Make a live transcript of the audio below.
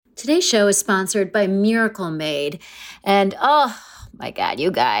Today's show is sponsored by Miracle Made. And oh my God, you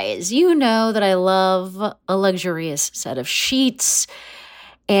guys, you know that I love a luxurious set of sheets.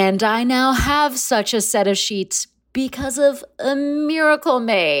 And I now have such a set of sheets because of a Miracle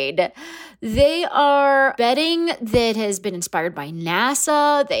Made. They are bedding that has been inspired by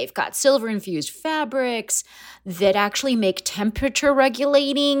NASA. They've got silver-infused fabrics that actually make temperature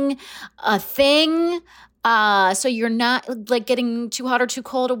regulating a thing. So you're not like getting too hot or too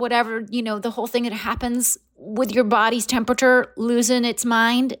cold or whatever, the whole thing that happens with your body's temperature losing its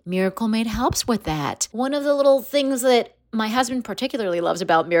mind. Miracle Made helps with that. One of the little things that my husband particularly loves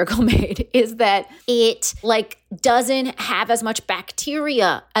about Miracle Made is that it doesn't have as much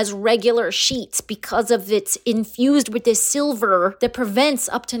bacteria as regular sheets because of it's infused with this silver that prevents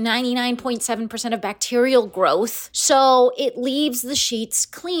up to 99.7% of bacterial growth. So it leaves the sheets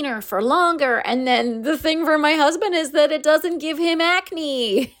cleaner for longer. And then the thing for my husband is that it doesn't give him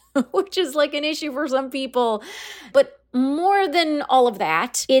acne, which is like an issue for some people. But more than all of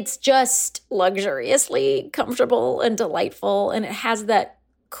that, it's just luxuriously comfortable and delightful, and it has that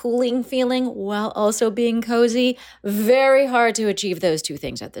cooling feeling while also being cozy. Very hard to achieve those two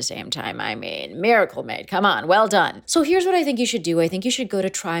things at the same time. I mean, Miracle Made, come on, well done. So here's what I think you should do. I think you should go to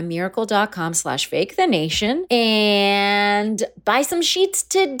trymiracle.com/fakethenation and buy some sheets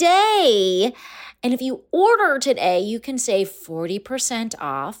today. And if you order today, you can save 40%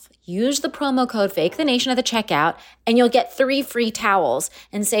 off. Use the promo code FAKETHENATION at the checkout, and you'll get 3 free towels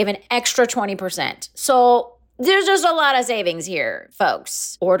and save an extra 20%. So there's just a lot of savings here,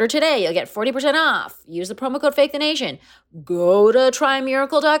 folks. Order today. You'll get 40% off. Use the promo code FAKETHENATION. Go to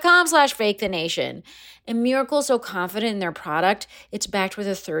trymiracle.com/FakeTheNation. And Miracle's so confident in their product, it's backed with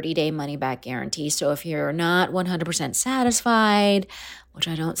a 30-day money-back guarantee. So if you're not 100% satisfied, which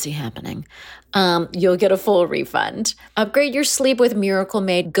I don't see happening, you'll get a full refund. Upgrade your sleep with Miracle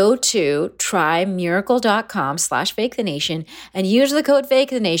Made. Go to trymiracle.com/FakeTheNation and use the code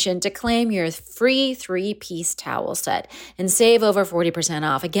FakeTheNation to claim your free 3-piece towel set and save over 40%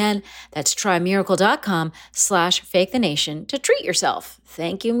 off. Again, that's trymiracle.com/FakeTheNation to treat yourself.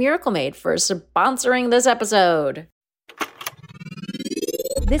 Thank you, Miracle Made, for sponsoring this episode.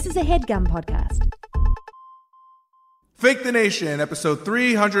 This is a HeadGum podcast. Fake the Nation, episode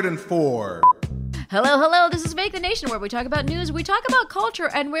 304. Hello, this is Fake the Nation, where we talk about news, we talk about culture,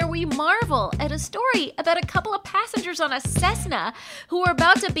 and where we marvel at a story about a couple of passengers on a Cessna who were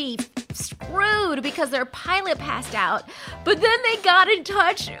about to be screwed because their pilot passed out, but then they got in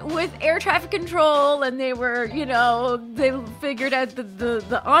touch with air traffic control, and they were, they figured out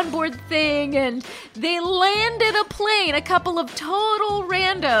the onboard thing, and they landed a plane. A couple of total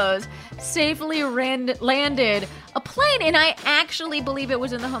randos safely landed a plane, and I actually believe it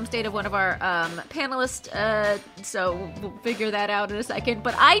was in the home state of one of our panelists, so we'll figure that out in a second.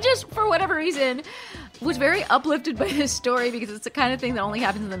 But I just, for whatever reason, was very uplifted by this story because it's the kind of thing that only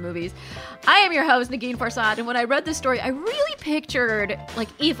happens in the movies. I am your host, Negin Farsad, and when I read this story, I really pictured,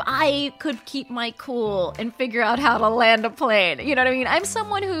 if I could keep my cool and figure out how to land a plane. You know what I mean? I'm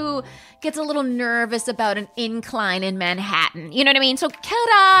someone who gets a little nervous about an incline in Manhattan. You know what I mean? So could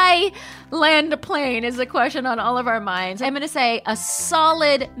I land a plane is the question on all of our minds. I'm going to say a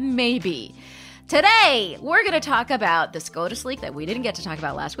solid maybe. Today, we're going to talk about the SCOTUS leak that we didn't get to talk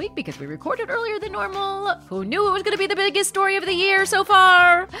about last week because we recorded earlier than normal. Who knew it was going to be the biggest story of the year so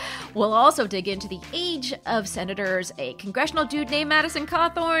far? We'll also dig into the age of senators, a congressional dude named Madison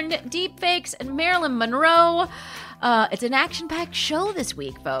Cawthorn, deepfakes, and Marilyn Monroe. It's an action-packed show this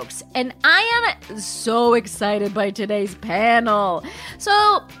week, folks, and I am so excited by today's panel.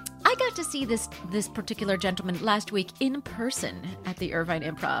 So I got to see this particular gentleman last week in person at the Irvine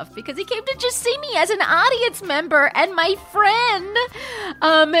Improv because he came to just see me as an audience member and my friend.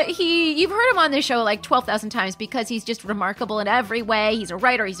 You've heard him on this show like 12,000 times because he's just remarkable in every way. He's a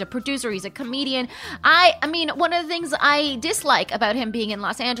writer, he's a producer, he's a comedian. I mean, one of the things I dislike about him being in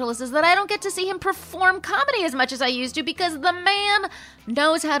Los Angeles is that I don't get to see him perform comedy as much as I used to because the man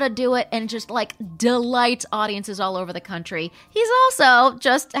knows how to do it and just delights audiences all over the country. He's also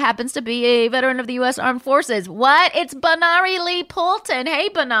just happens to be a veteran of the U.S. Armed Forces. What? It's Benari Lee Poulten. Hey,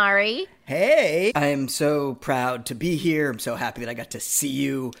 Benari. Hey, I am so proud to be here. I'm so happy that I got to see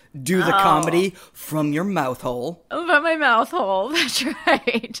you do the comedy from your mouth hole. From my mouth hole, that's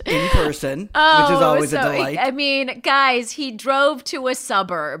right. In person, which is always a delight. I mean, guys, he drove to a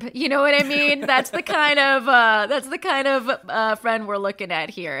suburb. You know what I mean? That's the kind of friend we're looking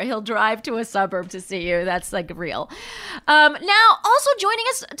at here. He'll drive to a suburb to see you. That's real. Now, also joining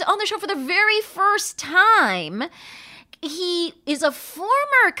us on the show for the very first time he is a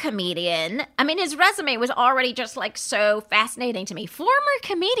former comedian. I mean, his resume was already just like so fascinating to me. Former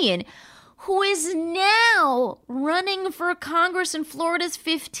comedian who is now running for Congress in Florida's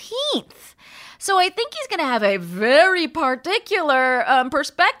 15th. So I think he's going to have a very particular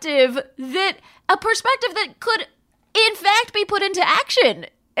perspective that could, in fact, be put into action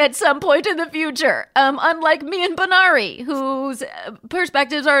at some point in the future, unlike me and Benari, whose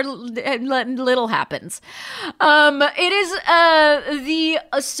perspectives are little happens. It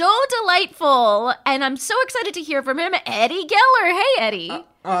is so delightful, and I'm so excited to hear from him, Eddie Geller. Hey, Eddie.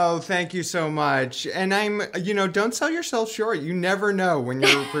 Oh, thank you so much. And don't sell yourself short. You never know when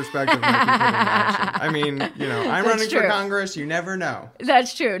your perspective might be put into action. I mean, I'm running for Congress. You never know.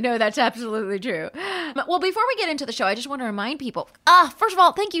 That's true. No, that's absolutely true. Well, before we get into the show, I just want to remind people, first of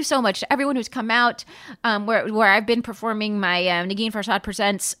all, thank you so much to everyone who's come out, where I've been performing my Negin Farsad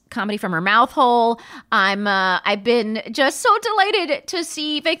Presents Comedy from Her Mouth Hole. I've been just so delighted to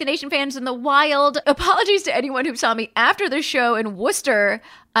see Fake the Nation fans in the wild. Apologies to anyone who saw me after the show in Worcester.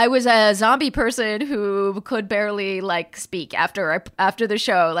 I was a zombie person who could barely speak after the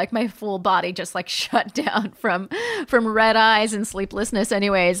show. Like my full body just shut down from red eyes and sleeplessness.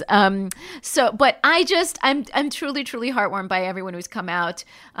 Anyways, but I'm truly heartwarmed by everyone who's come out.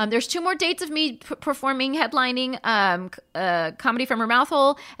 There's 2 more dates of me performing, headlining Comedy from Her Mouth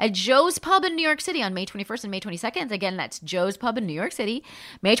Hole at Joe's Pub in New York City on May 21st and May 22nd. Again, that's Joe's Pub in New York City,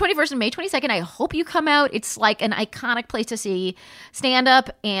 May 21st and May 22nd. I hope you come out. It's like an iconic place to see stand up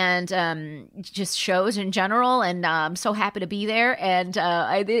and just shows in general, and I'm so happy to be there, and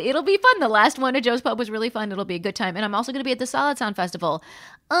it'll be fun. The last one at Joe's Pub was really fun. It'll be a good time, and I'm also going to be at the Solid Sound Festival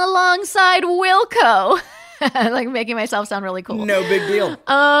alongside Wilco. Making myself sound really cool. No big deal.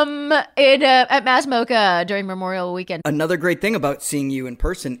 At Mass Mocha during Memorial Weekend. Another great thing about seeing you in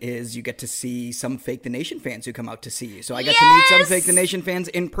person is you get to see some Fake the Nation fans who come out to see you. So I got to meet some Fake the Nation fans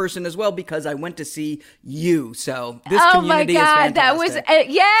in person as well because I went to see you. So this community is fantastic. That was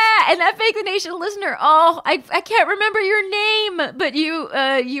and that Fake the Nation listener. Oh, I can't remember your name, but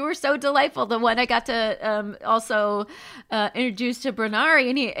you were so delightful. The one I got to also introduce to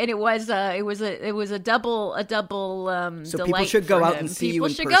Benari, and it was a double so delight. People should go out and see you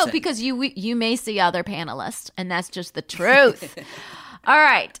in person. People should go because you may see other panelists, and that's just the truth. All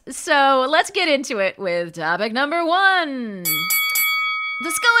right, so let's get into it with topic number 1. The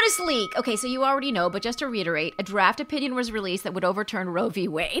SCOTUS leak. Okay, so you already know, but just to reiterate, a draft opinion was released that would overturn Roe v.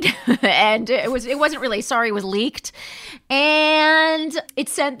 Wade. And it wasn't released, sorry, it was leaked. And it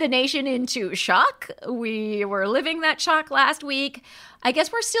sent the nation into shock. We were living that shock last week. I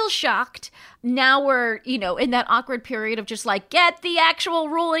guess we're still shocked. Now we're, in that awkward period of just get the actual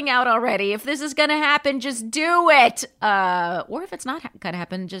ruling out already. If this is going to happen, just do it. Or if it's not going to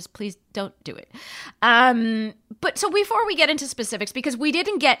happen, just please don't do it. But so before we get into specifics, because we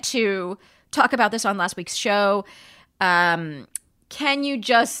didn't get to talk about this on last week's show, can you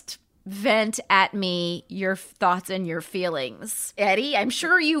just vent at me your thoughts and your feelings? Eddie, I'm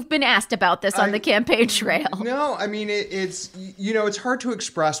sure you've been asked about this on the campaign trail. No, I mean, it's hard to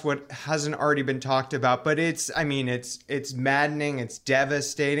express what hasn't already been talked about, but it's maddening, it's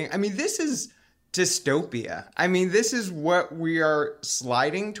devastating. I mean, this is dystopia. I mean, this is what we are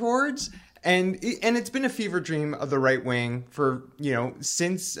sliding towards. And it's been a fever dream of the right wing for,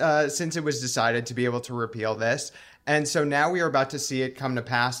 since it was decided to be able to repeal this. And so now we are about to see it come to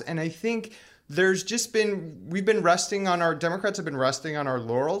pass. And I think Democrats have been resting on our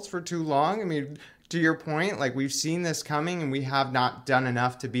laurels for too long. I mean, to your point, we've seen this coming and we have not done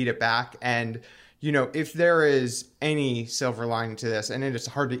enough to beat it back. And, if there is any silver lining to this, and it is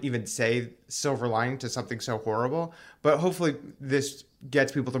hard to even say silver lining to something so horrible, but hopefully this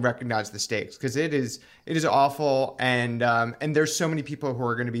gets people to recognize the stakes because it is awful. And there's so many people who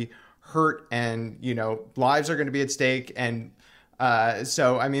are going to be hurt and, lives are going to be at stake. And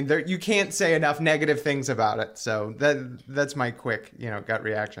so, I mean, you can't say enough negative things about it. So that's my quick, gut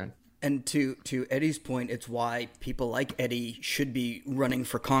reaction. And to Eddie's point, it's why people like Eddie should be running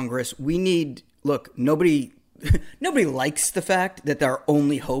for Congress. Nobody likes the fact that our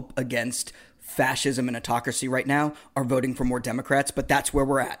only hope against fascism and autocracy right now are voting for more Democrats, but that's where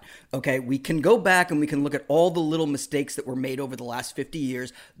we're at. Okay, we can go back and we can look at all the little mistakes that were made over the last 50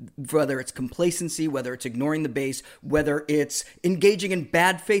 years, whether it's complacency, whether it's ignoring the base, whether it's engaging in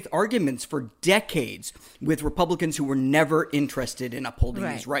bad faith arguments for decades with Republicans who were never interested in upholding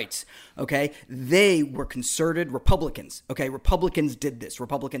these rights. Okay, they were concerted Republicans. Okay, Republicans did this.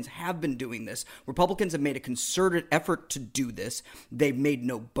 Republicans have been doing this. Republicans have made a concerted effort to do this. They've made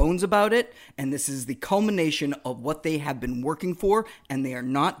no bones about it. and this is the culmination of what they have been working for, and they are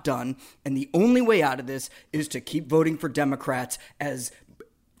not done. And the only way out of this is to keep voting for Democrats, as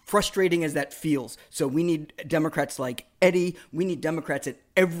frustrating as that feels. So we need Democrats like Eddie. We need Democrats at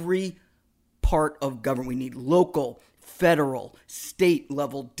every part of government. We need local, federal, state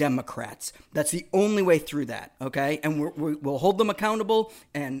level Democrats. That's the only way through that, okay? And we'll hold them accountable,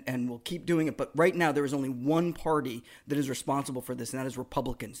 and we'll keep doing it. But right now, there is only one party that is responsible for this, and that is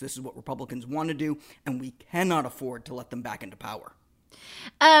Republicans. This is what Republicans want to do, and we cannot afford to let them back into power.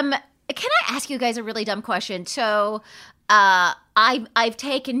 Can I ask you guys a really dumb question? So I've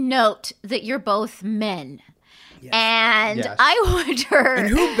taken note that you're both men. Yes. And Yes. I wonder... And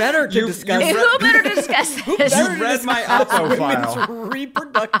who better to discuss who better to discuss this? You read my Oppo file. women's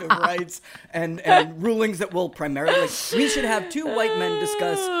reproductive rights and rulings that will primarily... we should have two white men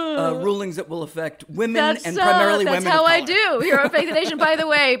discuss rulings that will affect women and primarily women. That's how of I color. do here on Fake the Nation. By the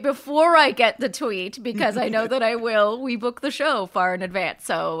way, before I get the tweet, because I know that I will, we book the show far in advance,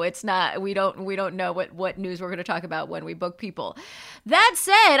 so it's not we don't know what news we're going to talk about when we book people. That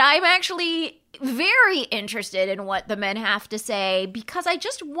said, I'm actually very interested in what the men have to say, because I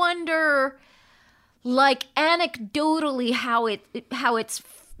just wonder, like, anecdotally how it's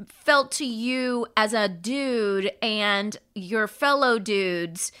felt to you as a dude and your fellow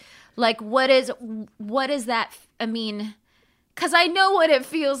dudes. Like, what is that? I mean, because I know what it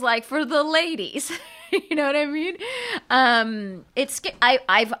feels like for the ladies. You know what I mean?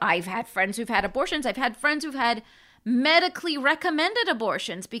 I've had friends who've had abortions. I've had friends who've had medically recommended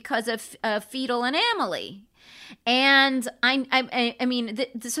abortions because of fetal anomaly. And I mean,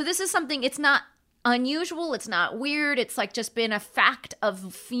 so this is something, it's not unusual, it's not weird, it's like just been a fact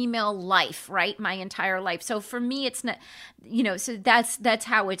of female life, right? My entire life. So for me, it's not, you know, so that's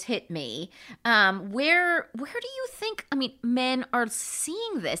how it's hit me. Where do you think, I mean, men are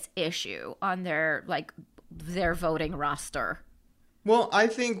seeing this issue on their voting roster? Well, I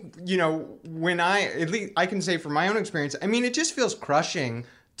think, you know, at least I can say from my own experience, I mean, it just feels crushing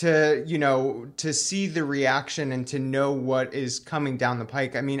to see the reaction and to know what is coming down the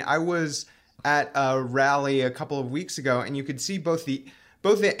pike. I mean, I was at a rally a couple of weeks ago, and you could see both the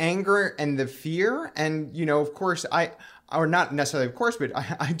anger and the fear. And, you know, of course, or not necessarily of course, but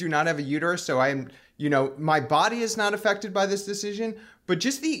I do not have a uterus, so I'm, you know, my body is not affected by this decision. But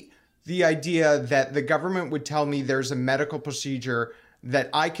just the idea that the government would tell me there's a medical procedure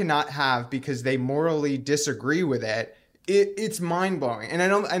that I cannot have because they morally disagree with it, it's mind-blowing. And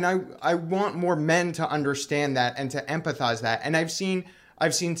I want more men to understand that and to empathize that. And I've seen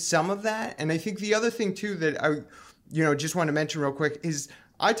some of that. And I think the other thing too that I, you know, just want to mention real quick is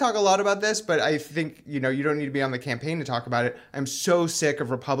I talk a lot about this, but I think, you know, you don't need to be on the campaign to talk about it. I'm so sick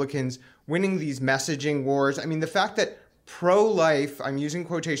of Republicans winning these messaging wars. I mean, the fact that pro-life, I'm using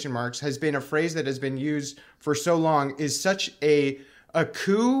quotation marks, has been a phrase that has been used for so long is such a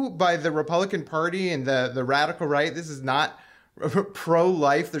coup by the Republican Party and the radical right. This is not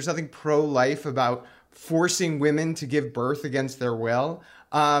pro-life. There's nothing pro-life about forcing women to give birth against their will.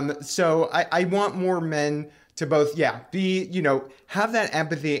 So I want more men to both, be, you know, have that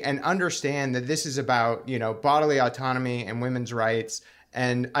empathy and understand that this is about, you know, bodily autonomy and women's rights.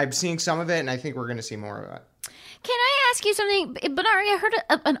 And I'm seeing some of it, and I think we're going to see more of it. Can I ask you something, Benari? I heard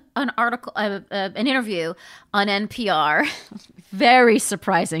an article, an interview on NPR. Very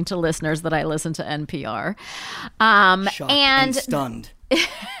surprising to listeners that I listen to NPR. Shocked and stunned.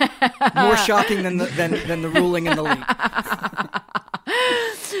 More shocking than the ruling in the league.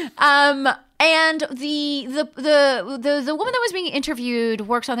 And the woman that was being interviewed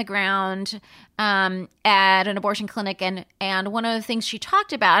works on the ground at an abortion clinic, and one of the things she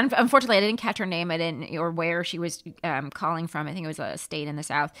talked about, and unfortunately I didn't catch her name, or where she was calling from. I think it was a state in the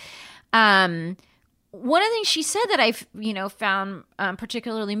South. One of the things she said that I've found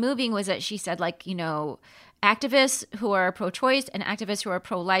particularly moving was that she said, like, you know, activists who are pro-choice and activists who are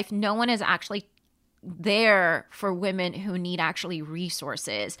pro-life, no one is actually there for women who need actually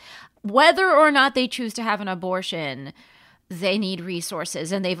resources. Whether or not they choose to have an abortion, they need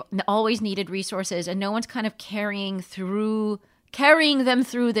resources, and they've always needed resources, and no one's kind of carrying them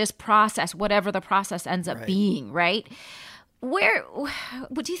through this process, whatever the process ends up being, right? Where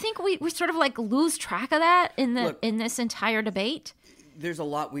do you think we sort of like lose track of that in this entire debate? There's a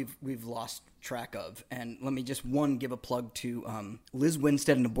lot we've lost track of, and let me just give a plug to Liz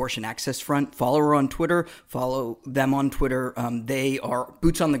Winstead and Abortion Access Front. Follow her on Twitter. Follow them on Twitter. They are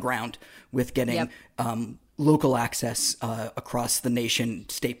boots on the ground with getting local access across the nation,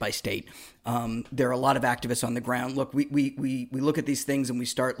 state by state. There are a lot of activists on the ground. Look, we look at these things and we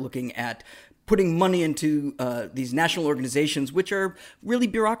start looking at putting money into these national organizations, which are really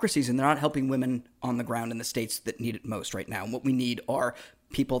bureaucracies, and they're not helping women on the ground in the states that need it most right now. And what we need are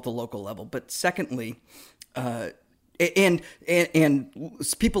people at the local level. But secondly, and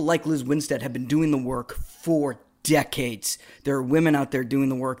people like Liz Winstead have been doing the work for decades. There are women out there doing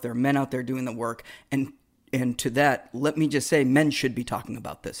the work. There are men out there doing the work. And to that, let me just say, men should be talking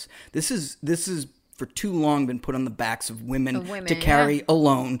about this. This is for too long been put on the backs of women to carry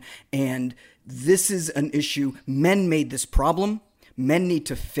alone. And this is an issue. Men made this problem. Men need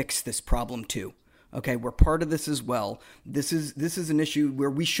to fix this problem too. Okay, we're part of this as well. This is an issue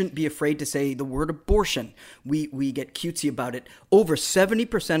where we shouldn't be afraid to say the word abortion. We get cutesy about it. Over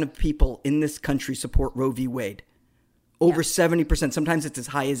 70% of people in this country support Roe v. Wade. Over 70%. Sometimes it's as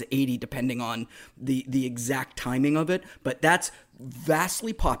high as 80, depending on the exact timing of it. But that's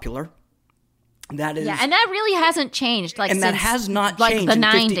vastly popular. That is, and that really hasn't changed. And since, that has not like changed the in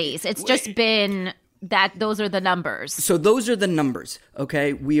 90s. It's just been that those are the numbers. So those are the numbers,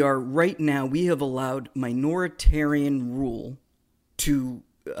 okay? We have allowed minoritarian rule to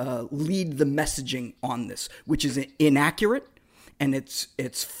lead the messaging on this, which is inaccurate, and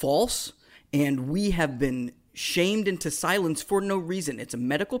it's false, and we have been shamed into silence for no reason. It's a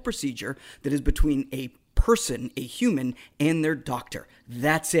medical procedure that is between a person, a human, and their doctor.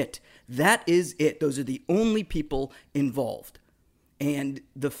 That's it. That is it. Those are the only people involved. And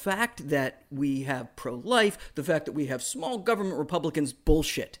the fact that we have pro-life, the fact that we have small government Republicans,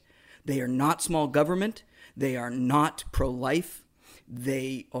 bullshit. They are not small government. They are not pro-life.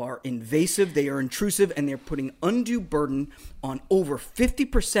 They are invasive. They are intrusive. And they're putting undue burden on over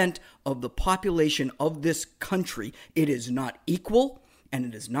 50% of the population of this country. It is not equal, and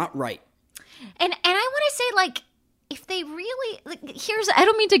it is not right. And I want to say, like, if they really, I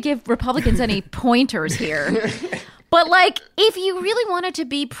don't mean to give Republicans any pointers here, but like, if you really wanted to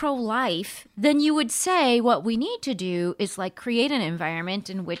be pro-life, then you would say what we need to do is like create an environment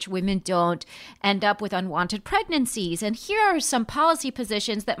in which women don't end up with unwanted pregnancies. And here are some policy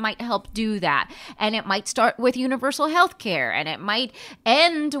positions that might help do that. And it might start with universal health care, and it might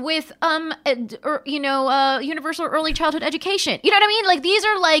end with, universal early childhood education. You know what I mean? Like, these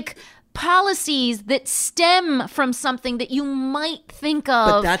are like policies that stem from something that you might think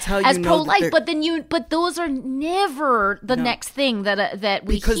of as pro-life, but those are never the next thing that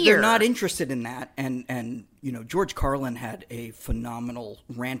we because hear. They're not interested in that. And George Carlin had a phenomenal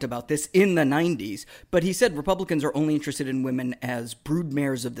rant about this in the 90s, but he said Republicans are only interested in women as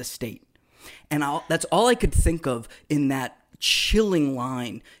broodmares of the state. And that's all I could think of in that chilling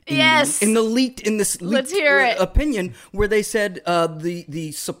line in this Let's hear it. opinion where they said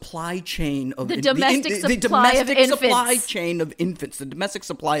the supply chain of the domestic supply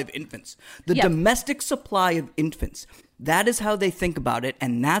of infants. That is how they think about it,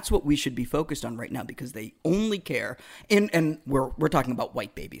 and that's what we should be focused on right now, because they only care. And we're talking about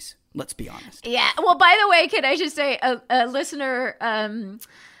white babies. Let's be honest. Yeah. Well, by the way, can I just say a listener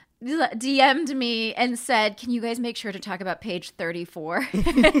DM'd me and said, can you guys make sure to talk about page 34? And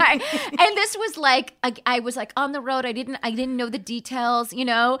this was like, I was like on the road. I didn't know the details,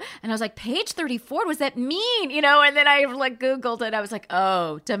 and I was like, page 34, what does that mean? And then I like Googled it. I was like,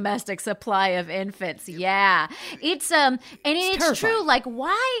 oh, domestic supply of infants. Yeah. It's true. Like,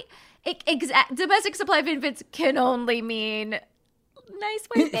 why domestic supply of infants can only mean nice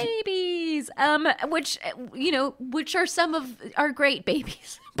white babies, which are some of our great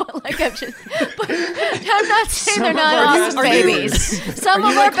babies. But like I'm not saying they're not awesome babies. Some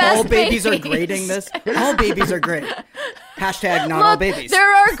of our best all babies are grading this. All babies are great. Hashtag not all babies.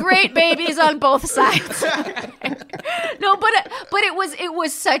 There are great babies on both sides. No, but it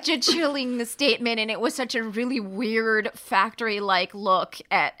was such a chilling statement, and it was such a really weird factory-like look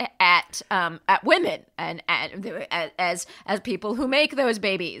at women and as people who make those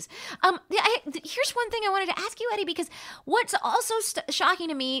babies. Here's one thing I wanted to ask you, Eddie, because what's also shocking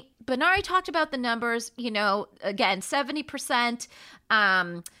to me, Benari talked about the numbers. Again, 70%.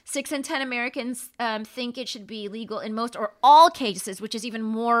 6 in 10 Americans think it should be legal in most or all cases, which is even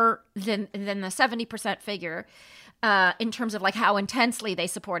more than the 70% figure in terms of like how intensely they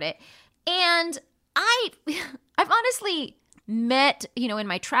support it. And I've honestly met, in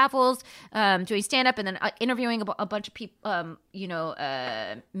my travels, doing stand-up and then interviewing a bunch of people,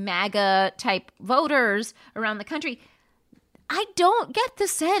 MAGA type voters around the country. I don't get the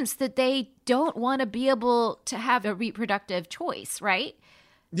sense that they don't want to be able to have a reproductive choice, right?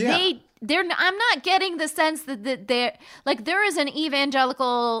 Yeah. I'm not getting the sense that they're like, there is an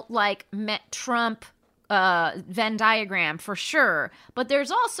evangelical like Trump Venn diagram for sure, but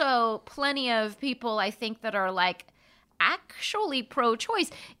there's also plenty of people I think that are like actually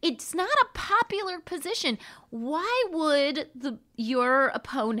pro-choice. It's not a popular position. Why would your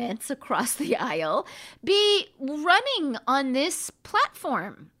opponents across the aisle be running on this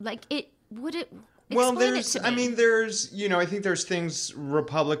platform? Like, Well, explain there's, it to me. there's, I think there's things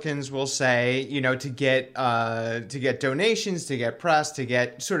Republicans will say, to get donations, to get press, to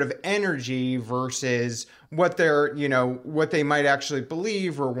get sort of energy versus what what they might actually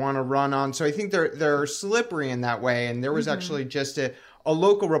believe or want to run on. So I think they're slippery in that way. And there was actually just a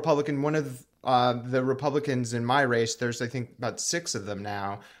local Republican, one of the Republicans in my race, there's I think about 6 of them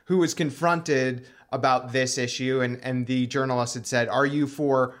now, who was confronted about this issue, and the journalist had said, "Are you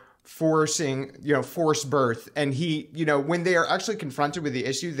for forcing, forced birth?" And he, when they are actually confronted with the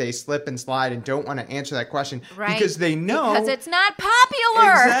issue, they slip and slide and don't want to answer that question because they know because it's not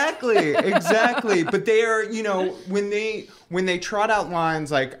popular. Exactly. But they are, when they trot out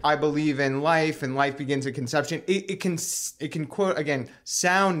lines like "I believe in life" and "life begins at conception," it can quote again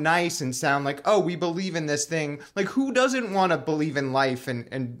sound nice and sound like, oh, we believe in this thing. Like, who doesn't want to believe in life?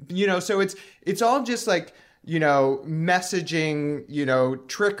 And so it's all just like, messaging,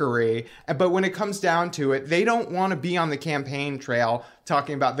 trickery. But when it comes down to it, they don't want to be on the campaign trail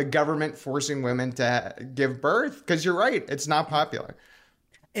talking about the government forcing women to give birth. Because you're right, it's not popular.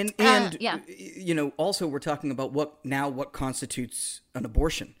 And yeah. Also we're talking about what constitutes an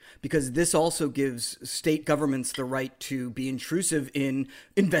abortion, because this also gives state governments the right to be intrusive in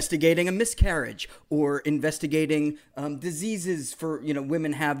investigating a miscarriage or investigating diseases for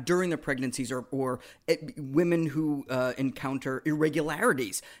women have during their pregnancies or women who encounter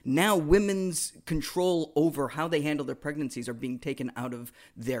irregularities. Now women's control over how they handle their pregnancies are being taken out of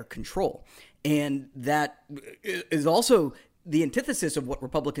their control, and that is also the antithesis of what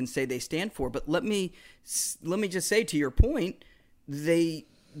Republicans say they stand for. But let me just say, to your point, they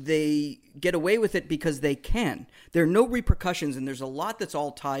get away with it because they can. There are no repercussions, and there's a lot that's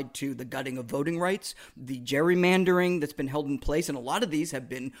all tied to the gutting of voting rights, the gerrymandering that's been held in place, and a lot of these have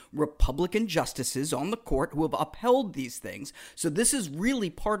been Republican justices on the court who have upheld these things. So this is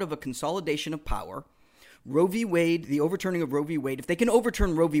really part of a consolidation of power. Roe v. Wade, the overturning of Roe v. Wade, if they can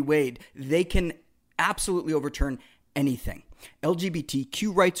overturn Roe v. Wade, they can absolutely overturn anything.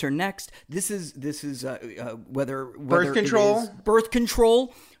 LGBTQ rights are next. This is whether birth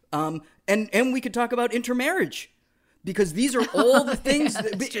control, and we could talk about intermarriage, because these are all the things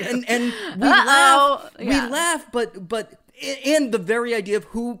and we laugh, but and the very idea of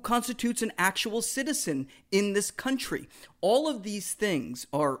who constitutes an actual citizen in this country. All of these things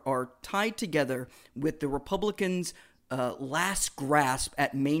are tied together with the Republicans' last grasp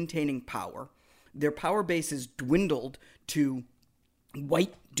at maintaining power. Their power base is dwindled to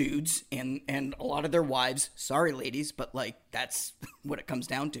white dudes and a lot of their wives. Sorry, ladies, but that's what it comes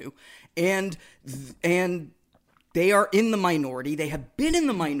down to. And they are in the minority. They have been in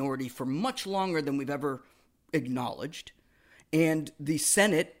the minority for much longer than we've ever acknowledged. And the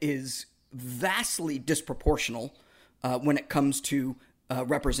Senate is vastly disproportional when it comes to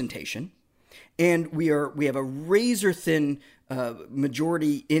representation. And we have a razor thin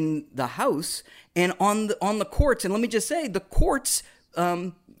majority in the House and on the courts. And let me just say, the courts,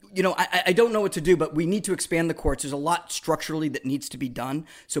 I don't know what to do, but we need to expand the courts. There's a lot structurally that needs to be done.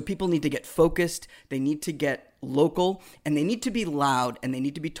 So people need to get focused. They need to get local, and they need to be loud, and they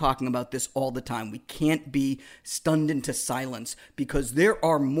need to be talking about this all the time. We can't be stunned into silence, because there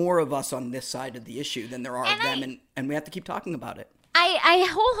are more of us on this side of the issue than there are of them, and we have to keep talking about it. I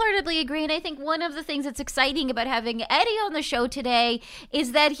wholeheartedly agree, and I think one of the things that's exciting about having Eddie on the show today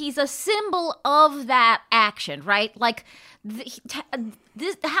is that he's a symbol of that action, right? Like,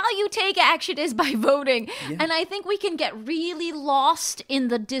 how you take action is by voting. Yeah. And I think we can get really lost in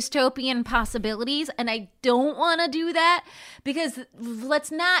the dystopian possibilities, and I don't want to do that, because we're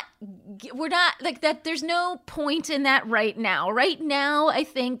not like that. There's no point in that right now. Right now, I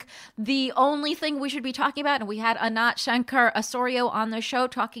think the only thing we should be talking about, and we had Anat Shankar Osorio on the show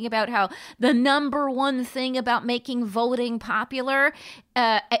talking about how the number one thing about making voting popular,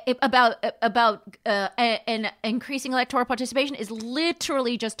 about increasing electoral participation, is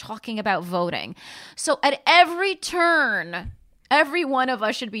literally just talking about voting. So at every turn, every one of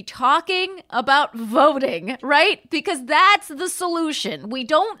us should be talking about voting, right? Because that's the solution. We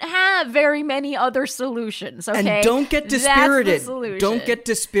don't have very many other solutions, okay? And don't get dispirited. That's the solution. Don't get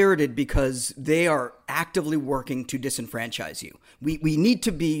dispirited, because they are actively working to disenfranchise you. We need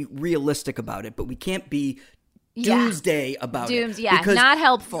to be realistic about it, but we can't be doomsday about it. Because, not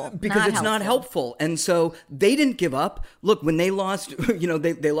helpful. Because it's not helpful. And so they didn't give up. Look, when they lost,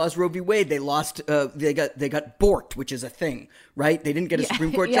 they lost Roe v. Wade. They lost, they got borked, which is a thing, right? They didn't get a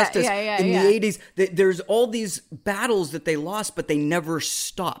Supreme Court justice in the 80s. There's all these battles that they lost, but they never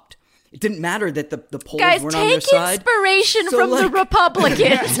stopped. It didn't matter that the polls weren't on their side. Guys, take inspiration from the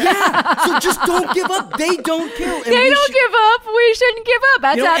Republicans. So just don't give up. They don't care. And they don't give up. We shouldn't give up.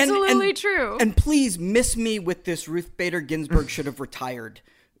 That's absolutely true. And please miss me with this Ruth Bader Ginsburg should have retired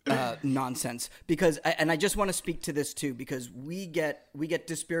nonsense, because I just want to speak to this too, because we get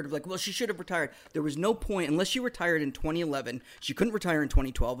dispirited, like, well, she should have retired. There was no point, unless she retired in 2011. She couldn't retire in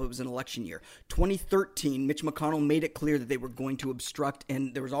 2012. It was an election year. 2013, Mitch McConnell made it clear that they were going to obstruct,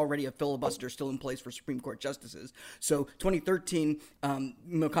 and there was already a filibuster still in place for Supreme Court justices. So 2013,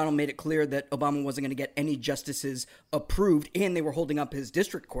 McConnell made it clear that Obama wasn't going to get any justices approved, and they were holding up his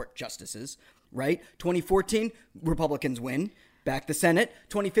district court justices, right? 2014, Republicans win. Back the Senate.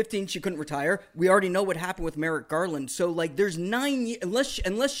 2015, she couldn't retire. We already know what happened with Merrick Garland. So, like, there's 9 years,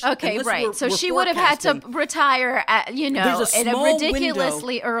 unless right. So she would have had to retire at, in a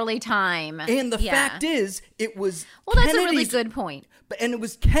ridiculously early time. And the fact is, it was that's a really good point. And it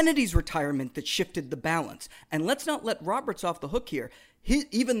was Kennedy's retirement that shifted the balance. And let's not let Roberts off the hook here.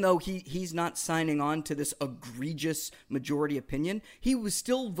 Even though he's not signing on to this egregious majority opinion, he was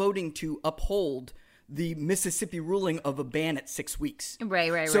still voting to uphold the Mississippi ruling of a ban at 6 weeks.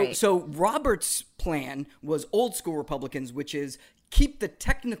 Right. So Roberts' plan was old school Republicans, which is keep the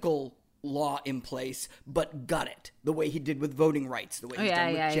technical law in place, but gut it, the way he did with voting rights, the way he's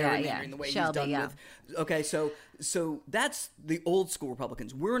done with gerrymandering, the way he's done with... Okay, so that's the old school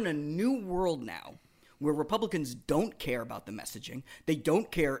Republicans. We're in a new world now where Republicans don't care about the messaging. They don't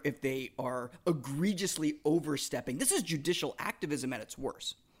care if they are egregiously overstepping. This is judicial activism at its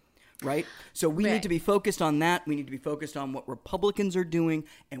worst. Right? So we need to be focused on that. We need to be focused on what Republicans are doing,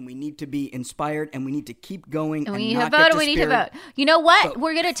 and we need to be inspired, and we need to keep going. And we need to vote. You know what?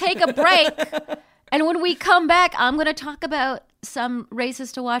 We're going to take a break. And when we come back, I'm going to talk about some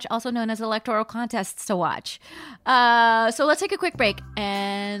races to watch, also known as electoral contests to watch. So let's take a quick break.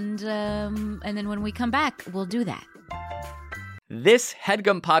 And then when we come back, we'll do that. This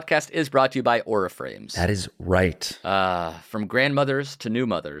HeadGum podcast is brought to you by Aura Frames. That is right. From grandmothers to new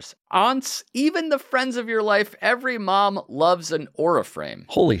mothers, aunts, even the friends of your life, every mom loves an Aura Frame.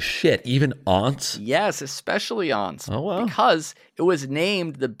 Holy shit, even aunts? Yes, especially aunts. Oh, wow. Because it was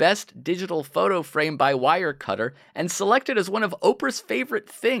named the best digital photo frame by Wirecutter and selected as one of Oprah's favorite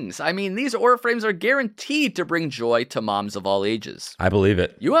things. I mean, these Aura Frames are guaranteed to bring joy to moms of all ages. I believe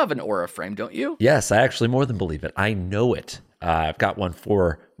it. You have an Aura Frame, don't you? Yes, I actually more than believe it. I know it. I've got one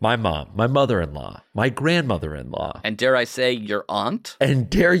for my mom, my mother-in-law, my grandmother-in-law. And dare I say, your aunt? And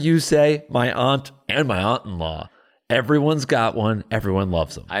dare you say, my aunt and my aunt-in-law. Everyone's got one. Everyone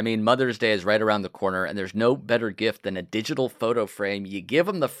loves them. I mean, Mother's Day is right around the corner, and there's no better gift than a digital photo frame. You give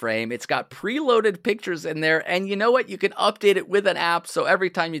them the frame. It's got preloaded pictures in there, and you know what? You can update it with an app, so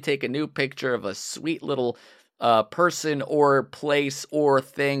every time you take a new picture of a sweet little person or place or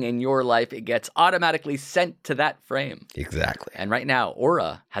thing in your life, it gets automatically sent to that frame. Exactly. And right now,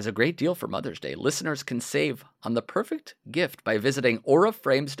 Aura has a great deal for Mother's Day. Listeners can save on the perfect gift by visiting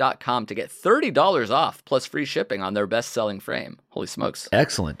auraframes.com to get $30 off plus free shipping on their best-selling frame. Holy smokes.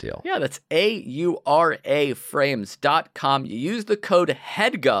 Excellent deal. Yeah, that's auraframes.com. You use the code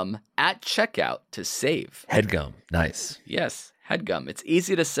HEADGUM at checkout to save. HeadGum. Nice. Yes. HeadGum. It's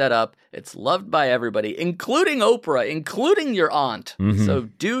easy to set up. It's loved by everybody, including Oprah, including your aunt. Mm-hmm. So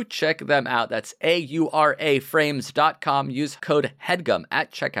do check them out. That's auraframes.com. Use code HEADGUM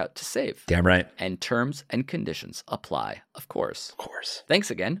at checkout to save. Damn right. And terms and conditions apply, of course. Of course. Thanks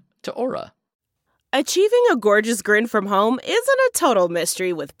again to Aura. Achieving a gorgeous grin from home isn't a total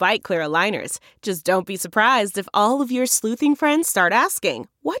mystery with Bite Clear aligners. Just don't be surprised if all of your sleuthing friends start asking,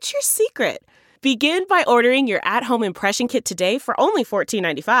 "What's your secret?" Begin by ordering your at-home impression kit today for only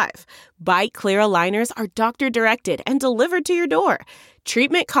 $14.95. Bite Clear aligners are doctor-directed and delivered to your door.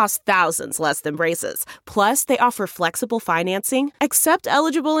 Treatment costs thousands less than braces. Plus, they offer flexible financing, accept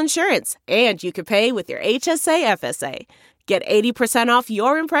eligible insurance, and you can pay with your HSA FSA. Get 80% off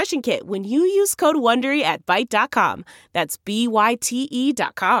your impression kit when you use code WONDERY at Byte.com. That's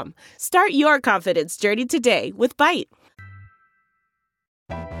BYTE.com. Start your confidence journey today with Byte.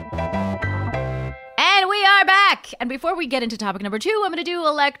 And we are back. And before we get into topic number 2, I'm going to do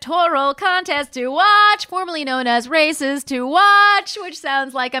electoral contest to watch, formerly known as races to watch, which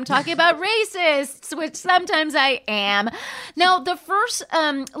sounds like I'm talking about racists, which sometimes I am. Now, the first,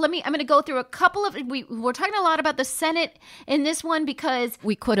 I'm going to go through a couple of, we're talking a lot about the Senate in this one because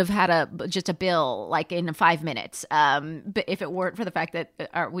we could have had just a bill like in 5 minutes, but if it weren't for the fact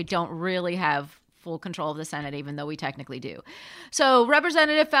that we don't really have full control of the Senate, even though we technically do. So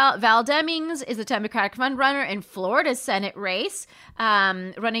Representative Val Demings is the Democratic frontrunner in Florida's Senate race,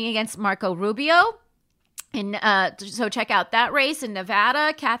 running against Marco Rubio. And so check out that race in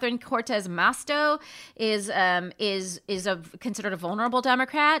Nevada. Catherine Cortez Masto is considered a vulnerable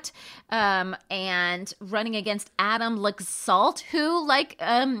Democrat, and running against Adam Laxalt, who, like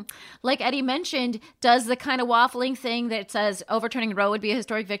Eddie mentioned, does the kind of waffling thing that says overturning Roe would be a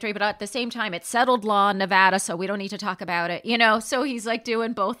historic victory, but at the same time, it's settled law in Nevada, so we don't need to talk about it. So he's like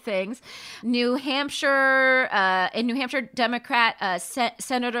doing both things. New Hampshire Democrat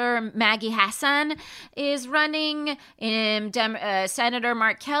Senator Maggie Hassan is running. Senator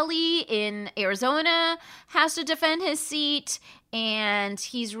Mark Kelly in Arizona has to defend his seat, and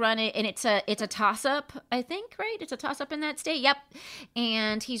he's running, and it's a toss-up, I think, right? It's a toss-up in that state. Yep.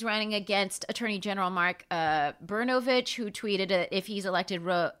 And he's running against Attorney General Mark Brnovich, who tweeted that if he's elected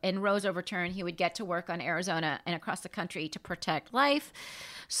and Roe's overturned, he would get to work on Arizona and across the country to protect life.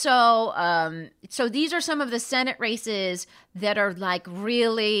 So these are some of the Senate races that are like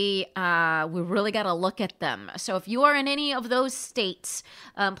really, we really got to look at them. So if you are in any of those states,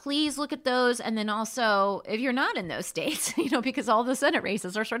 please look at those. And then also, if you're not in those states, because all the Senate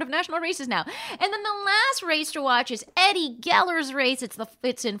races are sort of national races now. And then the last race to watch is Eddie Geller's race.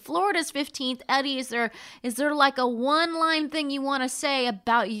 It's in Florida's 15th. Eddie, is there like a one-line thing you want to say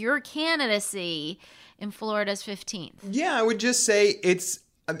about your candidacy in Florida's 15th? Yeah, I would just say it's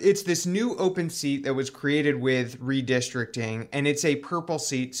this new open seat that was created with redistricting, and it's a purple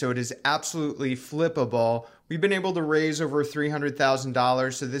seat, so it is absolutely flippable. We've been able to raise over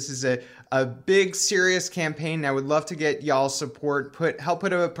 $300,000, so this is a big, serious campaign. I would love to get y'all's support. Help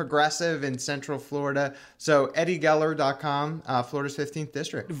put a progressive in Central Florida. So eddiegeller.com, Florida's 15th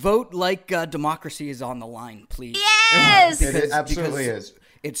district. Vote like democracy is on the line, please. Yes! It absolutely is.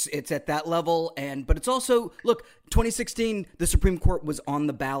 It's at that level, but it's also, look, 2016, the Supreme Court was on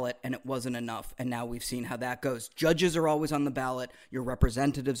the ballot, and it wasn't enough, and now we've seen how that goes. Judges are always on the ballot. Your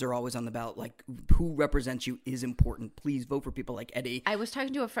representatives are always on the ballot. Like, who represents you is important. Please vote for people like Eddie. I was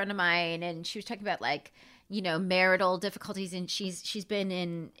talking to a friend of mine, and she was talking about, like, marital difficulties, and she's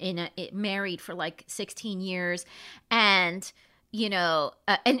been married for, like, 16 years, and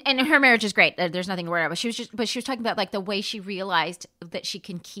and her marriage is great. There's nothing to worry about. She was talking about like the way she realized that she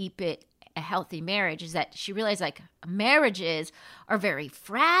can keep it a healthy marriage is that she realized like marriages are very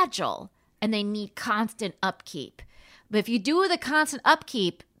fragile and they need constant upkeep. But if you do the constant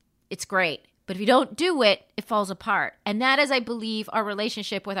upkeep, it's great. But if you don't do it, it falls apart. And that is, I believe, our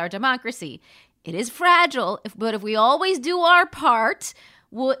relationship with our democracy. It is fragile, but if we always do our part,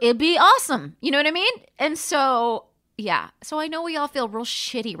 it'd be awesome. You know what I mean? And so yeah. So I know we all feel real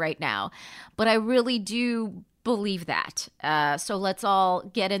shitty right now, but I really do believe that. So let's all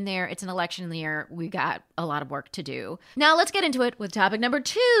get in there. It's an election year. We got a lot of work to do. Now let's get into it with topic number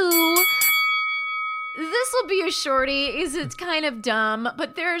 2. This will be a shorty. It's kind of dumb,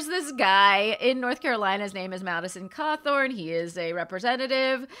 but there's this guy in North Carolina. His name is Madison Cawthorn. He is a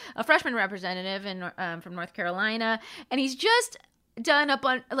freshman representative from North Carolina, and he's just done a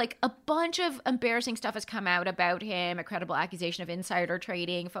bunch of embarrassing stuff has come out about him. A credible accusation of insider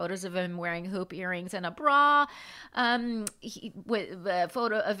trading, photos of him wearing hoop earrings and a bra, with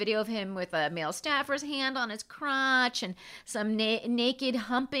a video of him with a male staffer's hand on his crotch, and some naked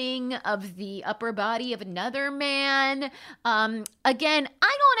humping of the upper body of another man. Again,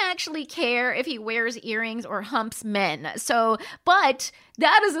 I don't actually care if he wears earrings or humps men. But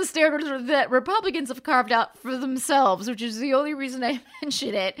that is a standard that Republicans have carved out for themselves, which is the only reason I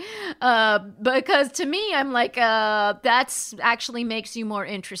mention it. Because to me, I'm like, that's actually makes you more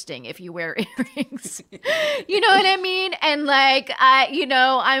interesting if you wear earrings. You know what I mean? And like,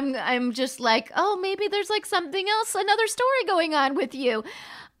 I'm just like, oh, maybe there's like something else, another story going on with you.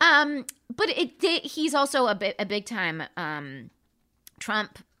 But he's also a big time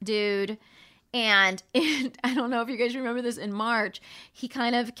Trump dude. And I don't know if you guys remember this, in March, he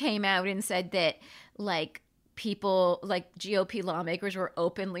kind of came out and said that like people, like GOP lawmakers, were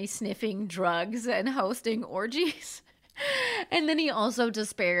openly sniffing drugs and hosting orgies. And then he also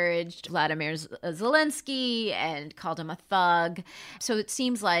disparaged Vladimir Zelensky and called him a thug. So it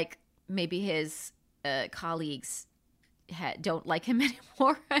seems like maybe his colleagues don't like him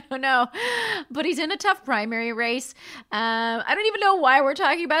anymore. I don't know. But he's in a tough primary race. I don't even know why we're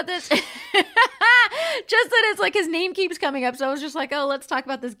talking about this. Just that it's like his name keeps coming up. So I was just like, oh, let's talk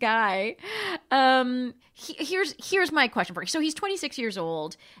about this guy. Here's my question for you. So he's 26 years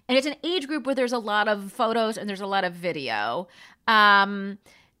old, and it's an age group where there's a lot of photos and there's a lot of video. I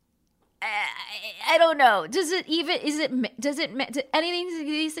don't know. Do anything of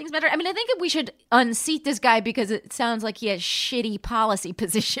these things matter? I mean, I think we should unseat this guy because it sounds like he has shitty policy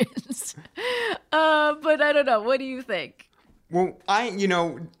positions. But I don't know. What do you think? Well,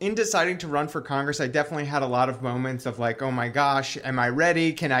 in deciding to run for Congress, I definitely had a lot of moments of like, oh my gosh, am I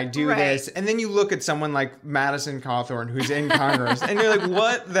ready? Can I do this? And then you look at someone like Madison Cawthorn, who's in Congress, and you're like,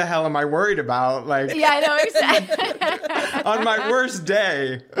 what the hell am I worried about? Like, yeah, I know exactly. On my worst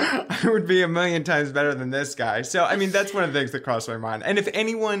day, I would be a million times better than this guy. So, I mean, that's one of the things that crossed my mind. And if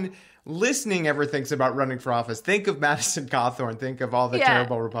anyone listening ever thinks about running for office, think of Madison Cawthorn. Think of all the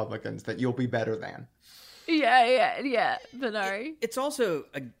terrible Republicans that you'll be better than. Yeah, Benari. It's also,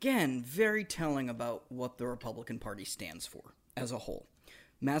 again, very telling about what the Republican Party stands for as a whole.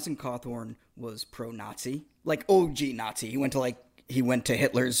 Madison Cawthorn was pro-Nazi, like OG Nazi. He went to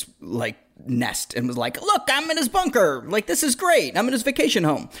Hitler's nest and was like, look, I'm in his bunker. Like, this is great. I'm in his vacation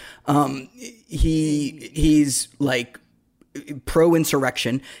home. He's like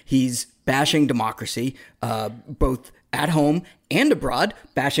pro-insurrection. He's bashing democracy, both at home and abroad,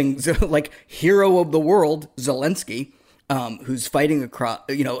 bashing hero of the world Zelensky, who's fighting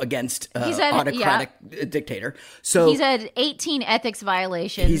against autocratic dictator. So he's had 18 ethics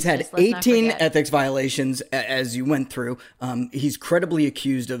violations. He's had 18 ethics violations, as you went through. He's credibly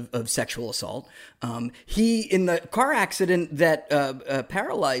accused of sexual assault. He, in the car accident that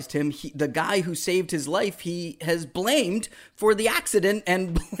paralyzed him, the guy who saved his life, he has blamed for the accident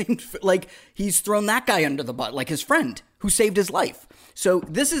and he's thrown that guy under the bus, like his friend who saved his life. So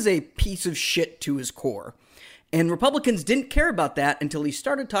this is a piece of shit to his core. And Republicans didn't care about that until he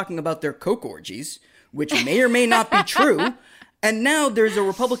started talking about their coke orgies, which may or may not be true. And now there's a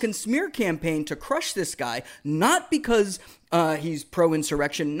Republican smear campaign to crush this guy, not because he's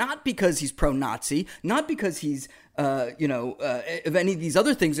pro-insurrection, not because he's pro-Nazi, not because he's, of any of these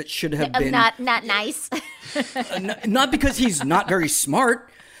other things that should have been... Not nice. not because he's not very smart,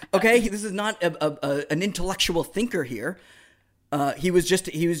 okay? This is not an intellectual thinker here. He was just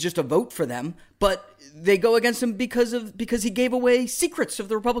a vote for them, but they go against him because he gave away secrets of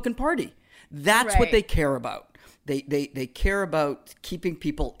the Republican Party. That's what they care about. They care about keeping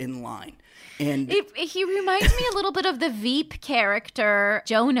people in line. And he reminds me a little bit of the Veep character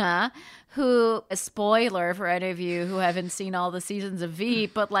Jonah, who, a spoiler for any of you who haven't seen all the seasons of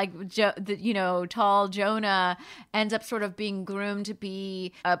Veep, but tall Jonah ends up sort of being groomed to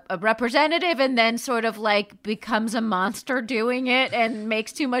be a representative and then sort of becomes a monster doing it and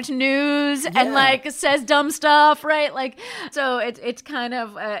makes too much news and says dumb stuff, right? So it's kind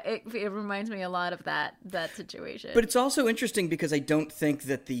of, it reminds me a lot of that situation. But it's also interesting because I don't think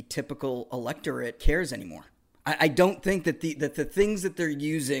that the typical electorate cares anymore. I don't think that the things that they're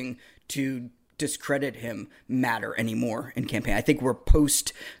using to discredit him matter anymore in campaign. I think we're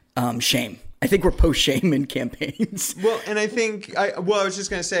post shame. I think we're post shame in campaigns. Well, and I think I was just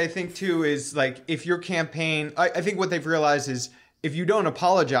going to say, I think too is if your campaign, I think what they've realized is if you don't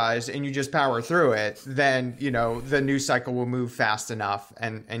apologize and you just power through it, then the news cycle will move fast enough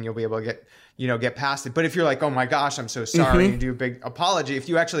and you'll be able to get past it. But if you're like, oh my gosh, I'm so sorry, and do a big apology, if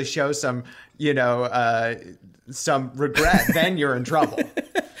you actually show some regret, then you're in trouble.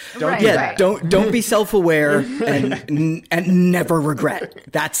 Don't be self-aware and never regret.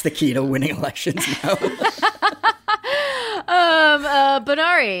 That's the key to winning elections now.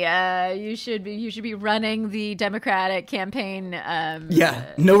 Benari, you should be running the Democratic campaign.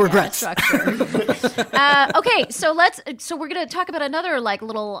 No regrets. Structure. Okay, so we're gonna talk about another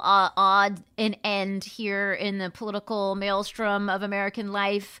little odd end here in the political maelstrom of American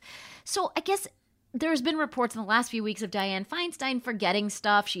life. So I guess there's been reports in the last few weeks of Dianne Feinstein forgetting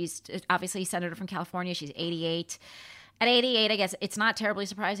stuff. She's obviously a senator from California. She's 88. At 88, I guess it's not terribly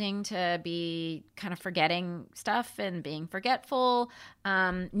surprising to be kind of forgetting stuff and being forgetful.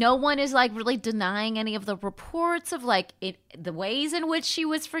 No one is really denying any of the reports of the ways in which she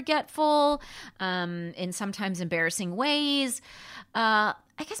was forgetful, in sometimes embarrassing ways. I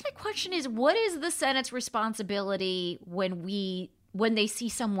guess my question is, what is the Senate's responsibility when they see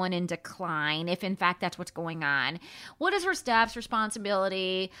someone in decline, if in fact that's what's going on? What is her staff's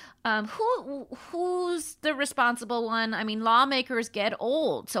responsibility? Who's the responsible one? I mean, lawmakers get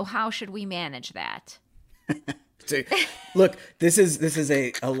old, so how should we manage that? Look, this is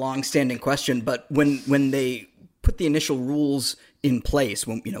a long-standing question, but when they put the initial rules in place,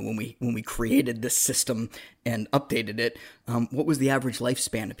 when we created this system and updated it, what was the average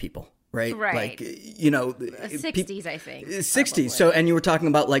lifespan of people? Right. Like, 60s, I think. 60s. Probably. So, and you were talking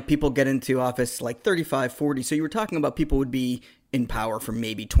about like people get into office like 35, 40. So you were talking about people would be in power for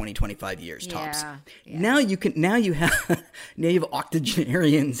maybe 20, 25 years tops. Yeah. Now you have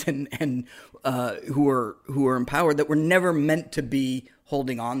octogenarians and who are in power that were never meant to be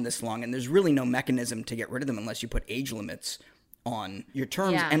holding on this long. And there's really no mechanism to get rid of them unless you put age limits on your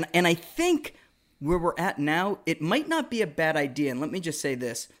terms. Yeah. And I think where we're at now, it might not be a bad idea. And let me just say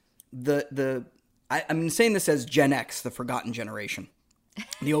this. I'm saying this as Gen X, the forgotten generation,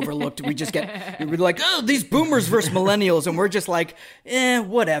 the overlooked. We're like, oh, these boomers versus millennials, and we're just like,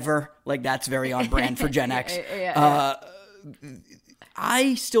 whatever. Like that's very on brand for Gen X.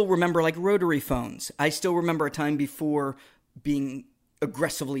 I still remember like rotary phones. I still remember a time before being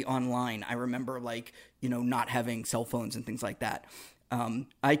aggressively online. I remember like not having cell phones and things like that.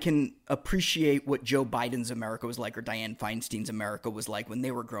 I can appreciate what Joe Biden's America was like or Dianne Feinstein's America was like when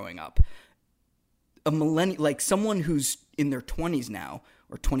they were growing up. A millennial, like someone who's in their 20s now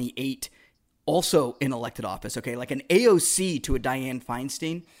or 28, also in elected office, okay, like an AOC to a Dianne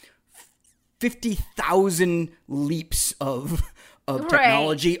Feinstein, 50,000 leaps of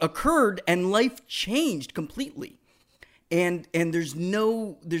technology occurred and life changed completely. And there's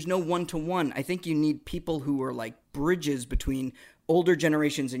no one-to-one. I think you need people who are like bridges between older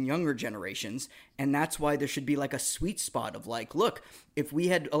generations and younger generations, and that's why there should be like a sweet spot of like, look, if we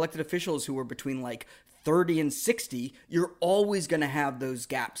had elected officials who were between like 30 and 60, you're always going to have those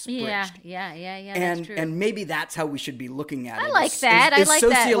gaps bridged. Yeah, and that's true. And maybe that's how we should be looking at it. I like that. I like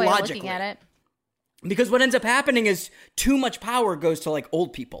that way of looking at it. Because what ends up happening is too much power goes to like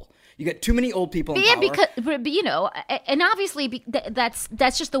old people. You get too many old people in power. And obviously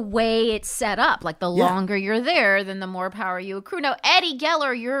that's just the way it's set up. Like the longer you're there, then the more power you accrue. Now, Eddie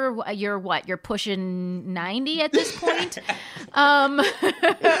Geller, you're what? You're pushing 90 at this point.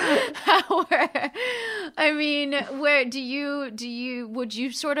 Would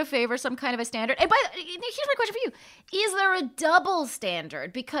you sort of favor some kind of a standard? And here's my question for you: is there a double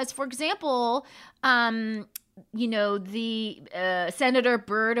standard? Because, for example, the Senator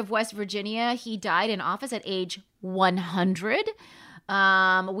Byrd of West Virginia, he died in office at age 100.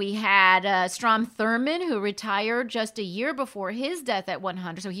 We had Strom Thurmond, who retired just a year before his death at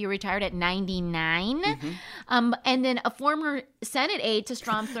 100. So he retired at 99. Mm-hmm. And then a former Senate aide to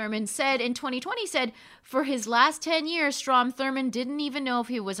Strom Thurmond said in 2020, for his last 10 years, Strom Thurmond didn't even know if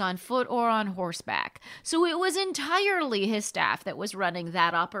he was on foot or on horseback. So it was entirely his staff that was running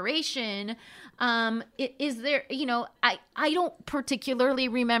that operation. Is there, I don't particularly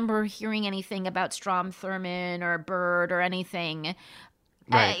remember hearing anything about Strom Thurmond or Byrd or anything.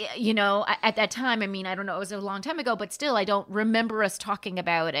 Right. At that time, I don't know, it was a long time ago, but still, I don't remember us talking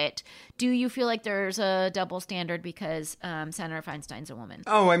about it. Do you feel like there's a double standard because Senator Feinstein's a woman?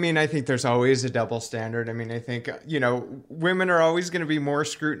 Oh, I think there's always a double standard. I think, women are always going to be more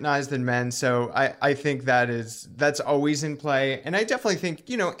scrutinized than men. So I think that's always in play. And I definitely think,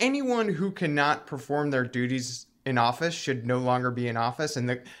 anyone who cannot perform their duties in office should no longer be in office.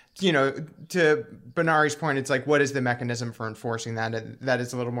 And to Benari's point, it's like, what is the mechanism for enforcing that? And that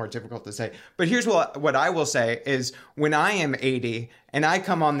is a little more difficult to say. But here's what I will say is when I am 80 and I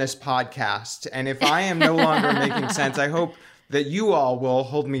come on this podcast, and if I am no longer making sense, I hope that you all will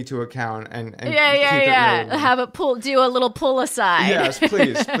hold me to account and keep it real. Have it do a little pull aside. Yes,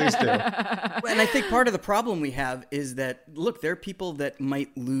 please do. And I think part of the problem we have is that, look, there are people that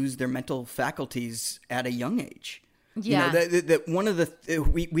might lose their mental faculties at a young age. Yeah. That one of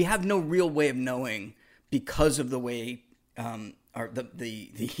we have no real way of knowing because of the way our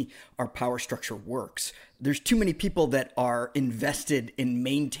power structure works. There's too many people that are invested in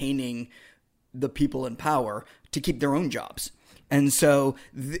maintaining the people in power to keep their own jobs. And so,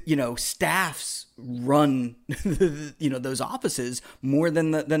 staffs run, those offices more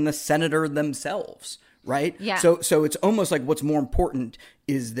than the senator themselves, right? Yeah. So it's almost like what's more important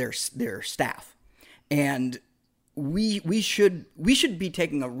is their staff, and we should be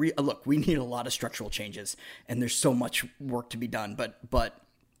taking a look. We need a lot of structural changes, and there's so much work to be done. But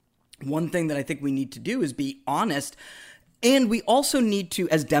one thing that I think we need to do is be honest, and we also need to,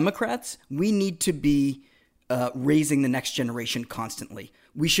 as Democrats, we need to be raising the next generation constantly.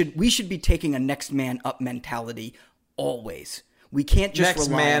 We should be taking a next man up mentality always. We can't just next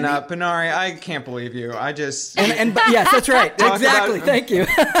rely man on up. Benari, I can't believe you. I just and yes, that's right. Exactly. Thank you.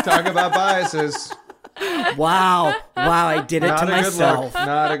 Talk about biases. Wow, I did it Not to a good myself. look.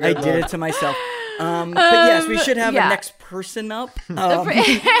 Not a good I did look. it to myself. But yes, we should have a next person up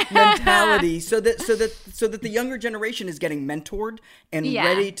mentality, so that the younger generation is getting mentored and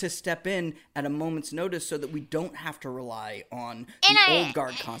ready to step in at a moment's notice, so that we don't have to rely on old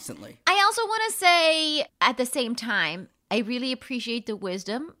guard constantly. I also want to say, at the same time, I really appreciate the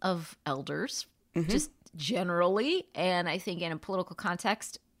wisdom of elders, just generally, and I think in a political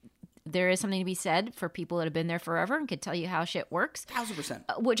context, there is something to be said for people that have been there forever and can tell you how shit works.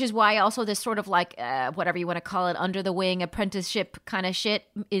 1,000%. Which is why also this sort of like, whatever you want to call it, under the wing apprenticeship kind of shit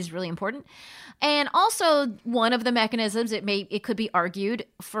is really important. And also one of the mechanisms it could be argued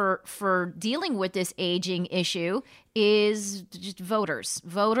for dealing with this aging issue is just voters.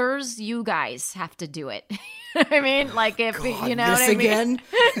 Voters, you guys have to do it. I mean, like, if God, you know this what I mean. again?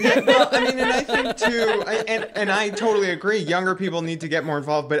 Well, I mean, and I think too, and I totally agree. Younger people need to get more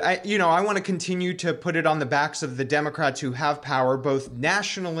involved, but I want to continue to put it on the backs of the Democrats who have power, both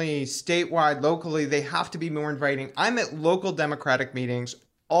nationally, statewide, locally. They have to be more inviting. I'm at local Democratic meetings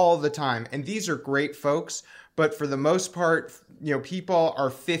all the time, and these are great folks. But for the most part, people are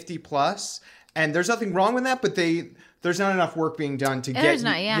 50 plus, and there's nothing wrong with that. But there's not enough work being done to get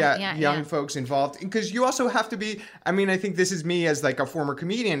young folks involved, because you also have to be. I mean, I think this is me as like a former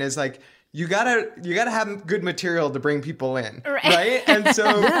comedian. Is like you gotta have good material to bring people in, right? And so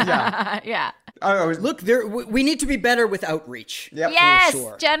yeah. Look, we need to be better with outreach. Yep. Yes, for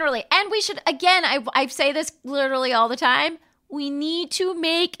sure. generally, and we should. Again, I say this literally all the time. We need to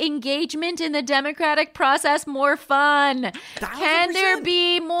make engagement in the democratic process more fun. 1,000%. Can there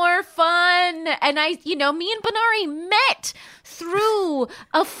be more fun? And me and Benari met through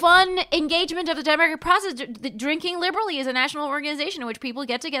a fun engagement of the democratic process. Drinking Liberally is a national organization in which people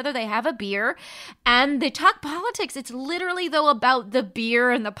get together, they have a beer, and they talk politics. It's literally, though, about the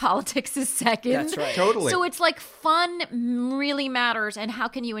beer, and the politics is second. That's right. Totally. So it's like fun really matters, and how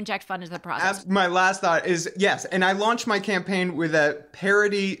can you inject fun into the process? My last thought is, yes, and I launched my campaign with a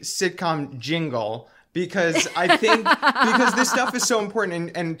parody sitcom jingle, because I think because this stuff is so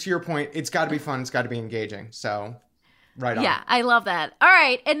important, and to your point, it's got to be fun, it's got to be engaging. So, right on. Yeah, I love that. All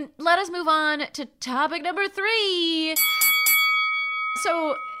right, and let us move on to topic number 3.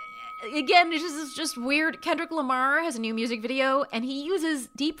 So, again, this is just weird. Kendrick Lamar has a new music video, and he uses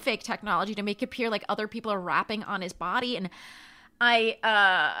deepfake technology to make it appear like other people are rapping on his body, and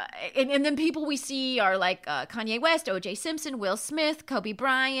and then people we see are like Kanye West, O.J. Simpson, Will Smith, Kobe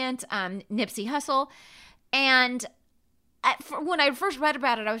Bryant, Nipsey Hussle. And when I first read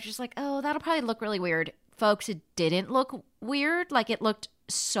about it, I was just like, oh, that'll probably look really weird. Folks, it didn't look weird. Like, it looked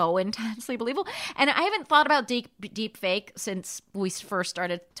so intensely believable. And I haven't thought about deep fake since we first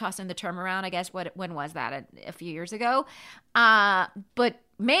started tossing the term around. I guess, when was that? A few years ago. But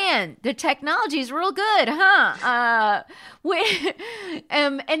man, the technology is real good, huh?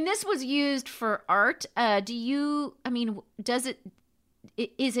 And this was used for art.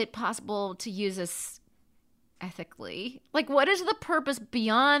 Is it possible to use this ethically? Like, what is the purpose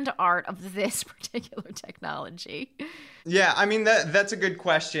beyond art of this particular technology? Yeah, I mean, that's a good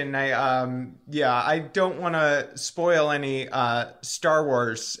question. I don't want to spoil any Star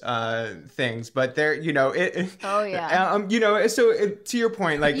Wars things, but there, Oh yeah. So to your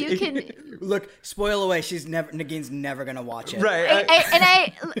point, like, you can look, spoil away. Nagine's never gonna watch it, right?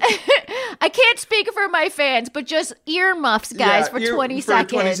 I can't speak for my fans, but just earmuffs, guys, for 20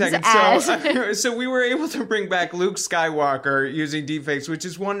 seconds. 20 seconds. So we were able to bring back Luke Skywalker using deepfakes, which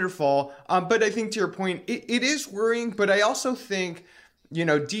is wonderful. But I think to your point, it is worrying, but I also think,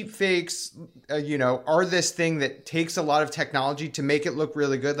 deepfakes, are this thing that takes a lot of technology to make it look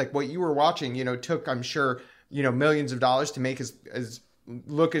really good. Like what you were watching, took, I'm sure, millions of dollars to make as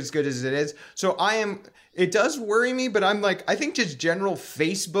look as good as it is. So it does worry me, but I'm like, I think just general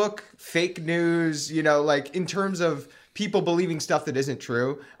Facebook fake news, like in terms of people believing stuff that isn't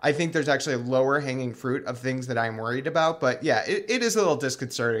true, I think there's actually a lower hanging fruit of things that I'm worried about. But yeah, it is a little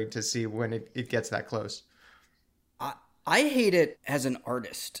disconcerting to see when it gets that close. I hate it as an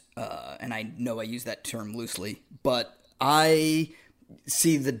artist, and I know I use that term loosely, but I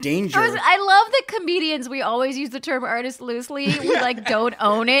see the danger. I love that comedians, we always use the term artist loosely. We don't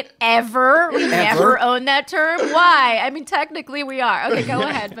own it ever. We never own that term. Why? I mean, technically we are. Okay, go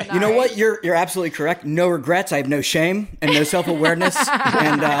ahead, Benari. You know what? You're absolutely correct. No regrets. I have no shame and no self-awareness,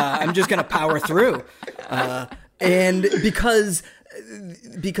 and I'm just going to power through. And because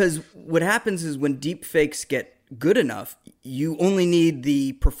what happens is when deep fakes get good enough, you only need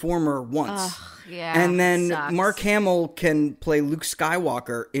the performer once. And then Mark Hamill can play Luke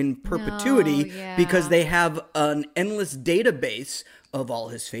Skywalker in perpetuity because they have an endless database of all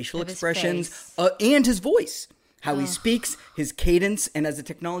his facial expressions and his voice, how he speaks, his cadence. And as the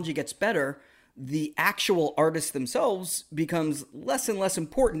technology gets better, the actual artists themselves becomes less and less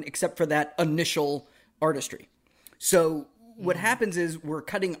important except for that initial artistry. So what happens is we're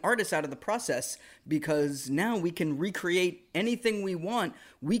cutting artists out of the process because now we can recreate anything we want.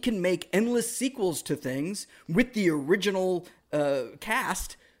 We can make endless sequels to things with the original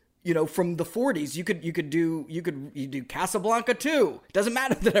cast, from the 40s. You could do Casablanca 2. Doesn't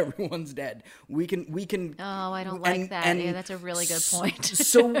matter that everyone's dead. We can. Oh, I don't like that. Yeah, that's a really good point.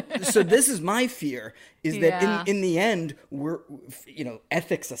 so this is my fear, is that in the end,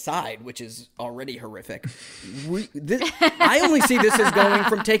 ethics aside, which is already horrific, I only see this as going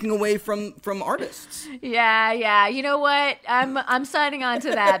from taking away from artists. Yeah. You know what? I'm signing on to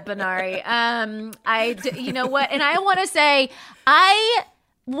that, Benari. You know what? And I want to say, I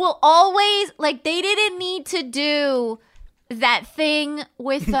will always, they didn't need to do that thing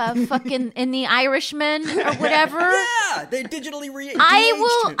with fucking in The Irishman or whatever. Yeah, they digitally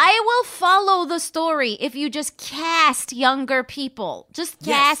I will follow the story if you just cast younger people. Just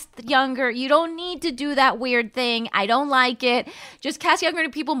cast younger. You don't need to do that weird thing. I don't like it. Just cast younger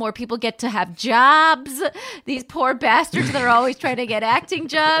people. More people get to have jobs. These poor bastards that are always trying to get acting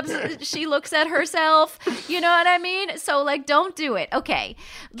jobs. She looks at herself. You know what I mean? So, don't do it. Okay,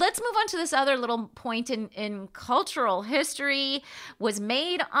 let's move on to this other little point in cultural history. Was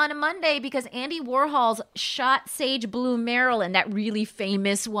made on a Monday because Andy Warhol's shot Sage Blue Marilyn, that really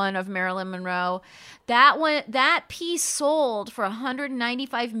famous one of Marilyn Monroe. That piece sold for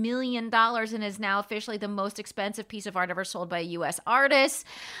 $195 million and is now officially the most expensive piece of art ever sold by a U.S. artist.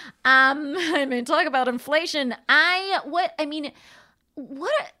 Talk about inflation. What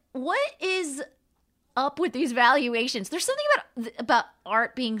is up with these valuations? There's something about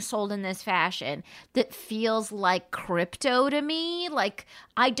art being sold in this fashion that feels like crypto to me.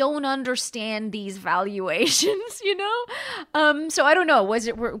 I don't understand these valuations, so I don't know.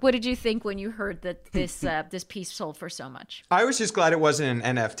 What did you think when you heard that this this piece sold for so much? I was just glad it wasn't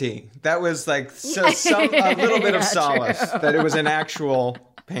an NFT. That was a little bit of solace that it was an actual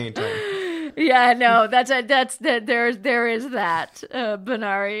painting. Yeah, no, there is that,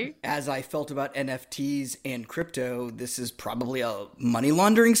 Benari. As I felt about NFTs and crypto, this is probably a money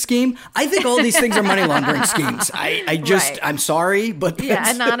laundering scheme. I think all these things are money laundering schemes. I'm sorry, but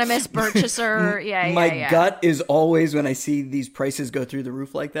anonymous purchaser. My gut is always, when I see these prices go through the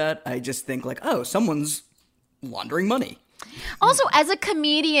roof like that, I just think someone's laundering money. Also, as a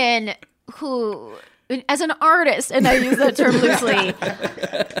comedian as an artist, and I use that term loosely,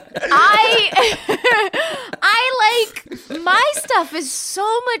 my stuff is so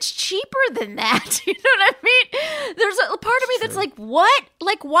much cheaper than that. You know what I mean? There's a part of me that's like, what?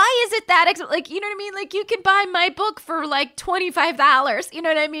 Why is it that you know what I mean? You can buy my book for $25. You know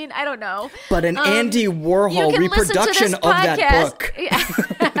what I mean? I don't know. But an Andy Warhol reproduction of that book.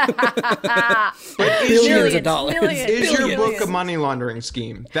 But billions of dollars. Is your book a money laundering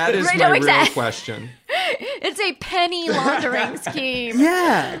scheme? That is my real question. It's a penny laundering scheme.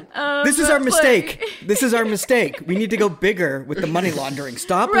 Yeah. This is our mistake. This is our mistake. We need to go bigger with the money laundering.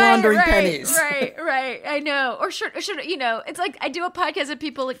 Stop laundering pennies. Right. I know. Or should it's like I do a podcast that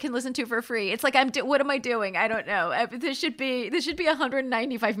people can listen to for free. It's like what am I doing? I don't know. This should be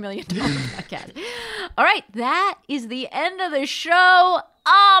 $195 million podcast. All right, that is the end of the show.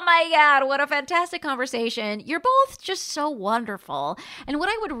 Oh my God, what a fantastic conversation. You're both just so wonderful. And what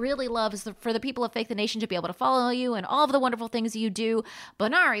I would really love is for the people of Fake the Nation to be able to follow you and all of the wonderful things you do.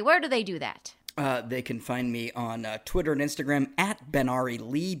 Benari, where do they do that? They can find me on Twitter and Instagram at Benari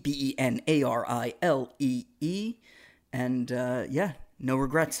Lee, BENARILEE. And no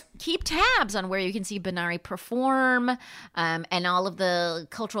regrets. Keep tabs on where you can see Benari perform and all of the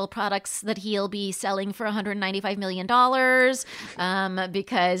cultural products that he'll be selling for $195 million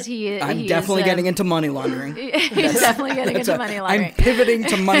because I'm definitely getting into money laundering. He's definitely getting into money laundering. I'm pivoting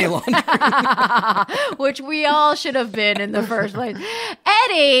to money laundering. Which we all should have been in the first place.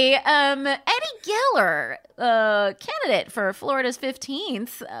 Eddie Geller, candidate for Florida's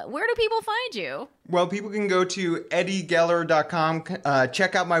 15th. Where do people find you? Well, people can go to eddiegeller.com,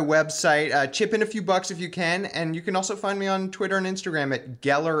 check out my website, chip in a few bucks if you can, and you can also find me on Twitter and Instagram at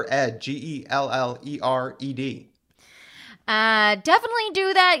GellerEd, GELLERED. Definitely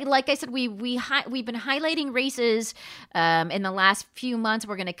do that. Like I said, we've been highlighting races in the last few months.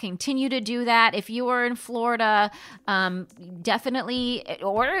 We're going to continue to do that. If you are in Florida, definitely,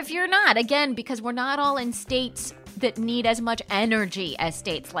 or if you're not, again, because we're not all in states that need as much energy as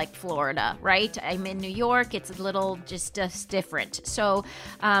states like Florida, right? I'm in New York; it's a little just different. So,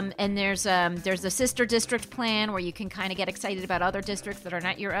 and there's the sister district plan where you can kind of get excited about other districts that are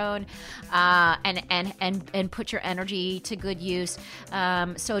not your own, and put your energy to good use.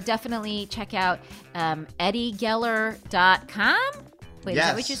 So definitely check out eddiegeller.com. Wait, yes. Is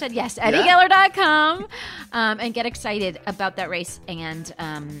that what you said? Yes, eddiegeller.com, and get excited about that race and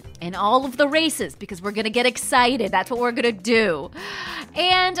all of the races, because we're going to get excited. That's what we're going to do.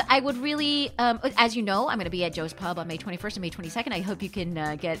 And I would really, as you know, I'm going to be at Joe's Pub on May 21st and May 22nd. I hope you can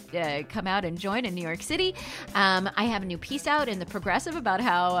come out and join in New York City. I have a new piece out in The Progressive about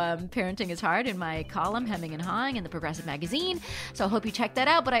how parenting is hard in my column, Hemming and Hawing, in The Progressive magazine. So I hope you check that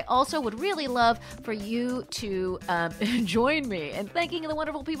out. But I also would really love for you to join me in thanking the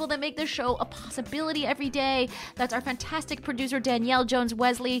wonderful people that make this show a possibility every day. That's our fantastic producer, Danielle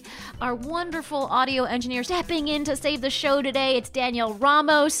Jones-Wesley, our wonderful audio engineer stepping in to save the show today. It's Danielle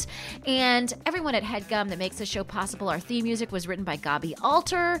Ramos, and everyone at HeadGum that makes the show possible. Our theme music was written by Gabi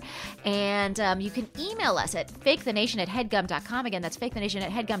Alter, and you can email us at fakethenation@headgum.com. Again, that's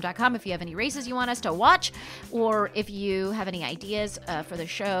fakethenation@headgum.com if you have any races you want us to watch, or if you have any ideas for the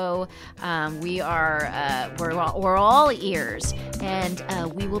show. We're all ears, and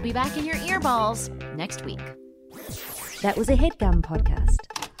we will be back in your earballs next week. That was a HeadGum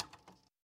podcast.